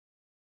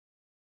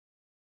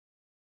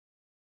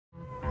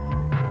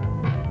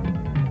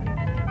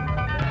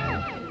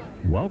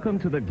Welcome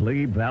to the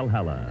Glebe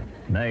Valhalla,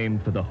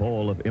 named for the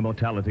Hall of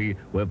Immortality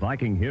where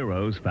Viking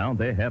heroes found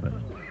their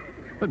heaven.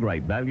 For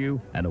great value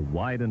and a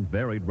wide and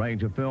varied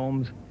range of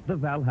films, the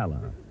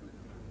Valhalla.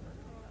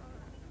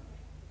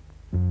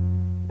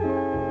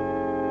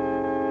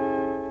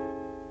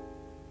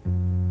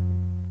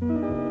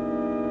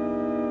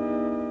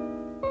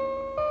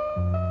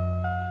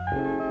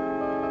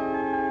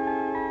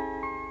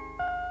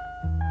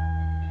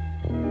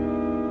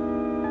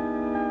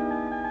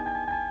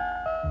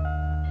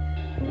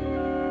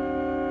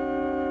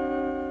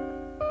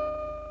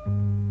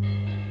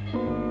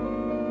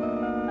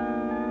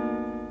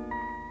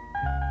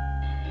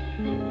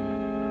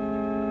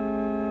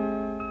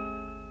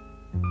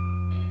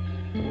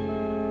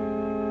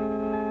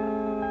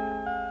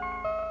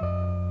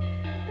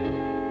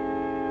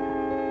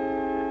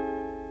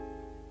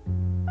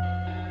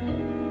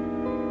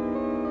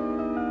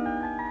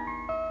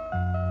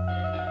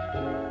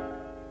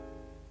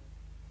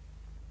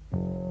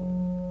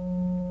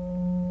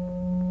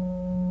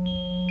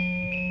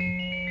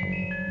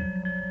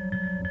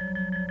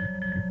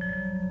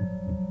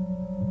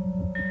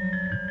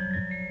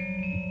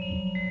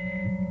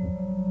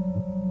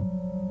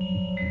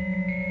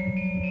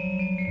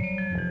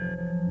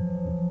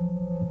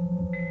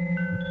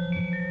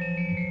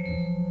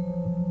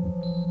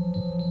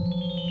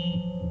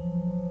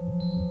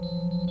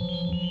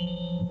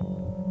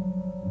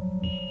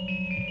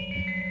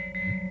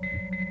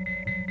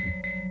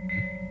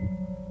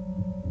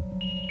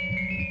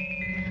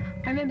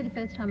 I remember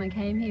the first time I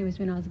came here was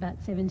when I was about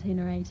 17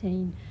 or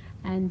 18,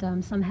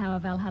 and somehow a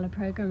Valhalla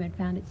program had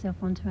found itself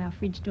onto our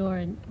fridge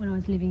door when I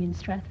was living in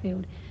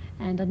Strathfield.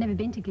 And I'd never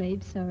been to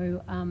Glebe,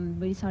 so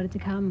we decided to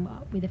come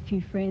with a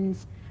few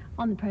friends.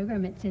 On the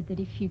program it said that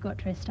if you got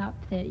dressed up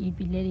that you'd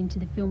be let into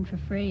the film for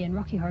free, and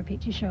Rocky Horror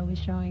Picture Show was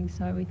showing,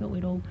 so we thought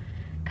we'd all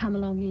come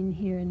along in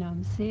here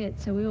and see it.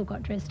 So we all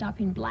got dressed up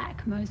in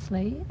black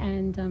mostly,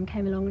 and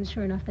came along, and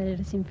sure enough they let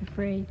us in for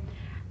free.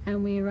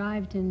 And we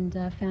arrived and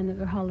found that there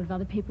were a whole lot of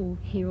other people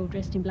here all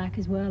dressed in black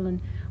as well, and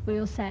we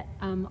all sat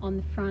on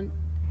the front,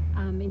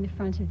 in the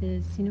front of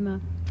the cinema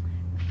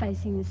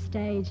facing the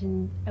stage,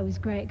 and it was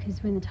great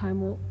because when the time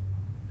walk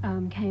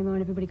came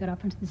on, everybody got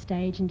up onto the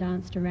stage and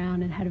danced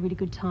around and had a really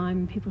good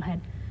time. People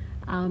had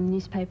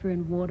newspaper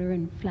and water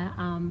and flat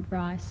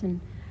rice, and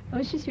it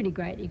was just really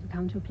great. You could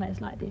come to a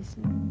place like this.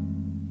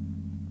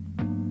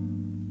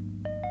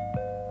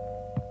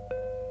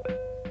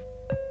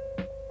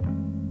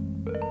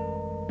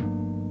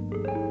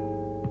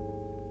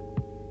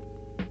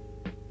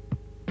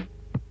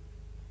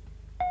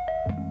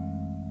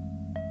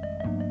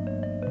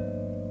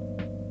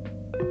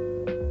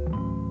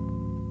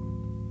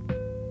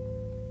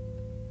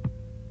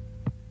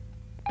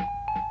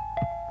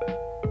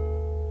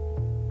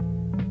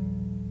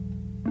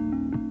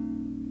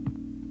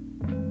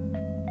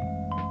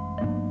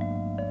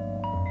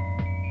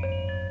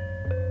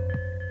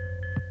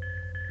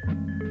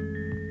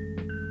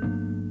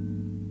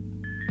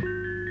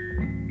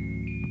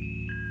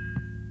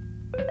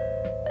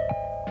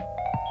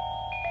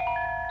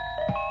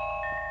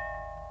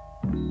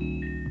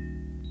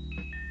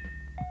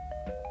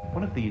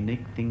 One of the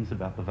unique things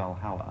about the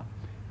Valhalla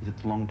is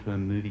its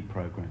long-term movie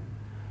program.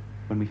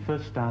 When we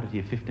first started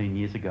here 15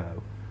 years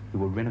ago, we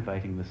were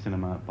renovating the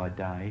cinema by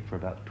day for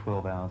about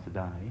 12 hours a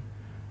day,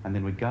 and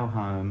then we'd go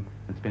home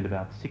and spend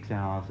about 6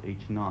 hours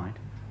each night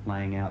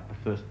laying out the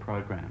first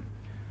program.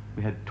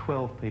 We had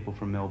 12 people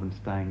from Melbourne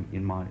staying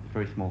in my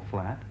very small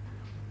flat,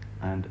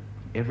 and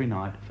every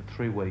night for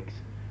 3 weeks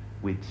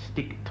we'd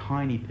stick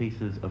tiny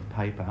pieces of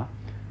paper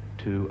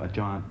to a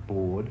giant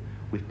board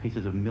with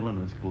pieces of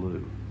milliner's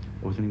glue.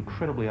 It was an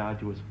incredibly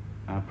arduous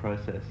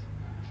process.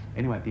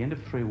 Anyway, at the end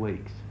of 3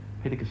 weeks,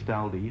 Peter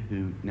Castaldi,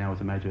 who now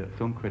is a major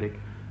film critic,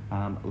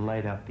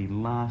 laid out the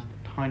last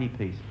tiny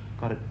piece,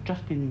 got it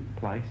just in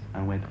place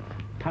and went,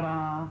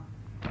 ta-da,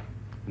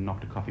 and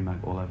knocked a coffee mug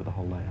all over the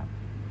whole layout.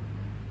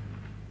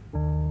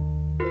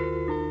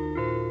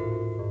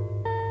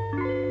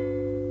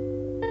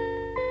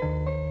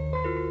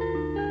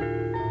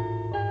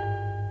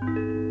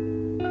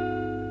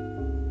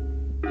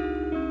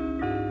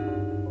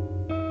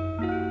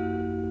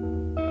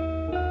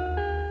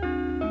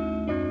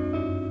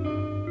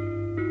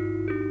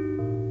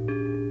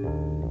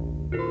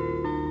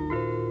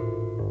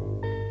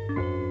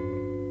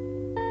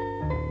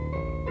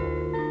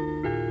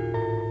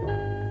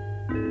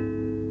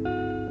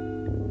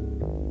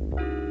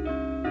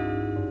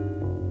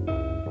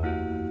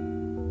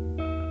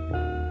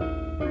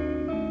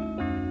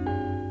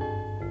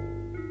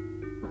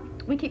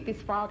 We keep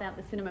this file down at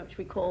the cinema, which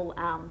we call,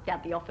 down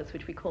at the office,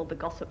 which we call the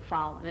gossip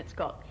file, and it's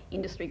got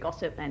industry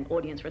gossip and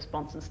audience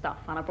response and stuff,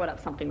 and I brought up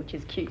something which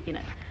is cute in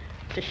it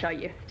to show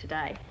you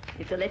today.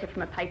 It's a letter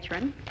from a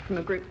patron from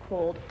a group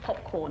called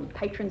Popcorn,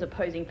 Patrons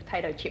Opposing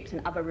Potato Chips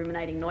and Other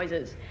Ruminating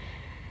Noises.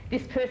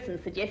 This person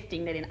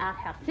suggesting that in art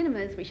house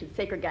cinemas we should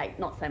segregate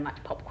not so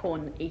much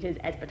popcorn eaters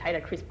as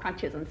potato crisp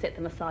crunchers and set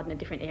them aside in a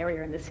different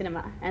area in the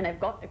cinema. And they've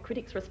got a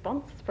critic's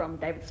response from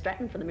David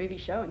Stratton for the movie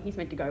show, and he's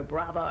meant to go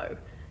bravo.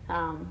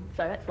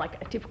 So that's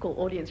like a typical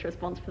audience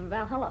response for the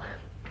Valhalla.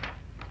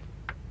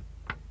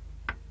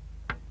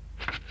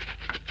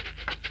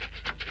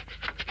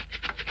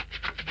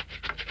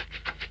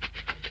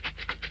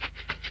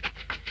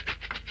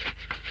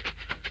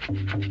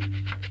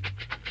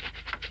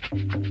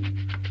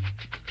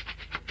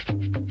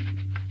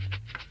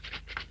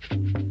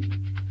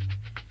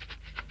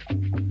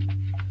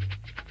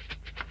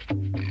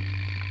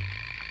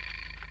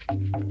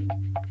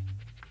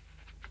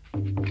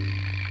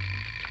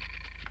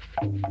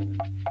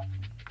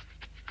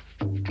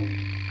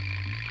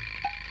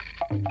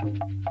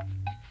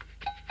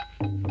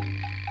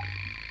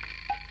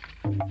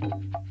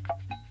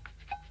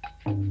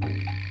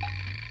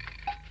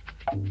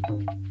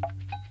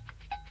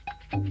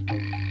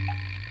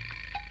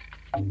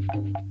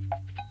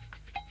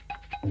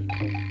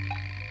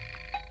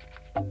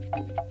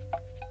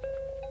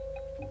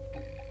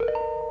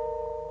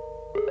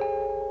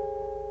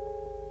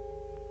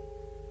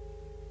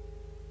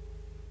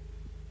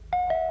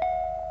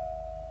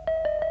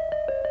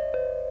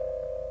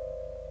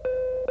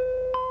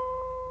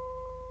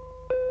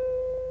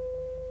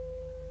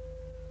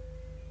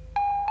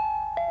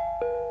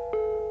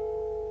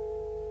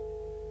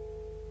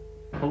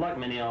 Well, like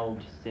many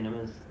old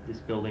cinemas, this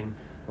building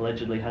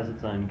allegedly has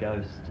its own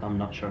ghost. I'm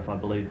not sure if I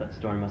believe that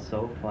story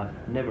myself.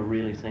 I've never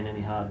really seen any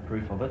hard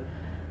proof of it.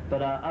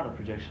 But other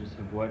projectionists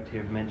who've worked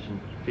here have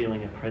mentioned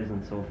feeling a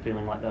presence or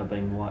feeling like they were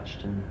being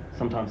watched, and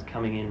sometimes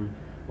coming in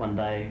one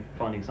day,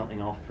 finding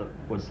something off that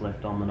was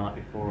left on the night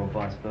before or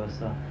vice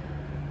versa.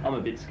 I'm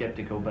a bit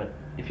sceptical, but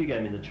if you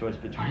gave me the choice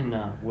between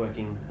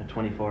working a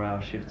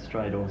 24-hour shift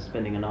straight or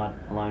spending a night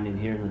alone in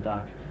here in the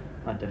dark,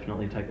 I'd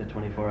definitely take the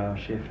 24-hour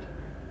shift.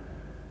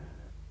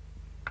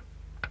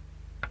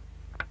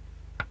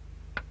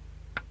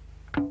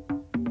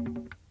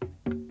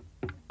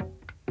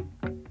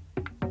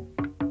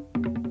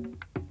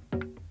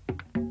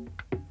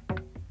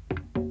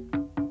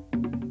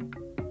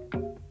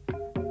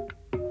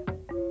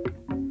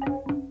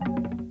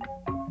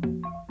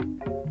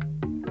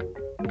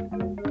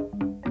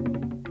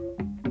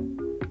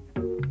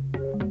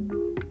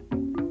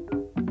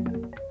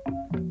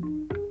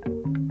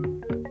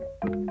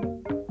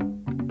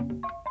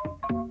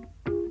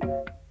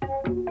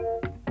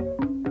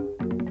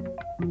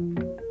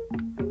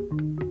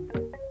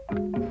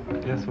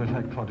 Yes, we've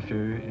had quite a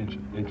few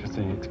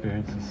interesting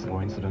experiences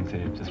or incidents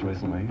here just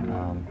recently.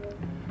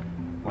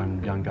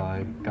 One young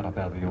guy got up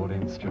out of the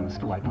audience during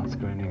a late night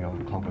screening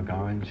of Clockwork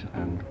Orange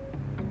and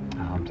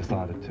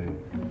decided to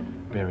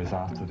bare his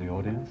ass to the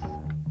audience.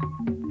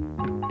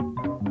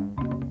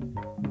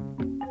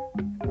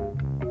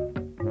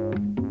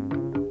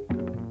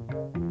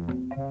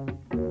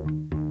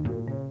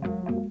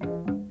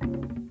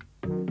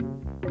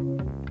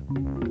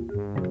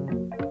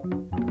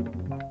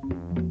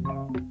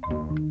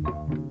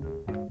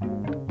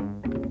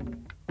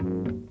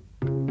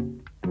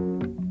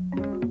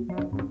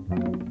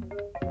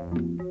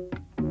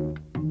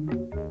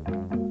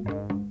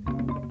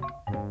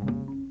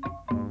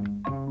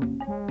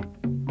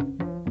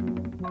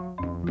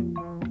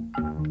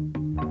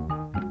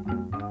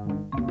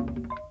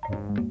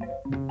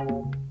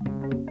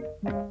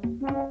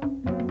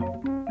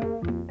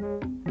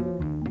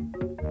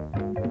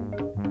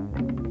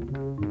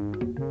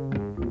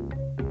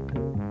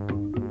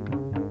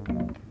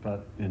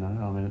 But, you know,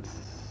 I mean, it's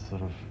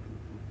sort of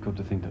good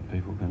to think that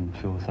people can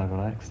feel so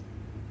relaxed.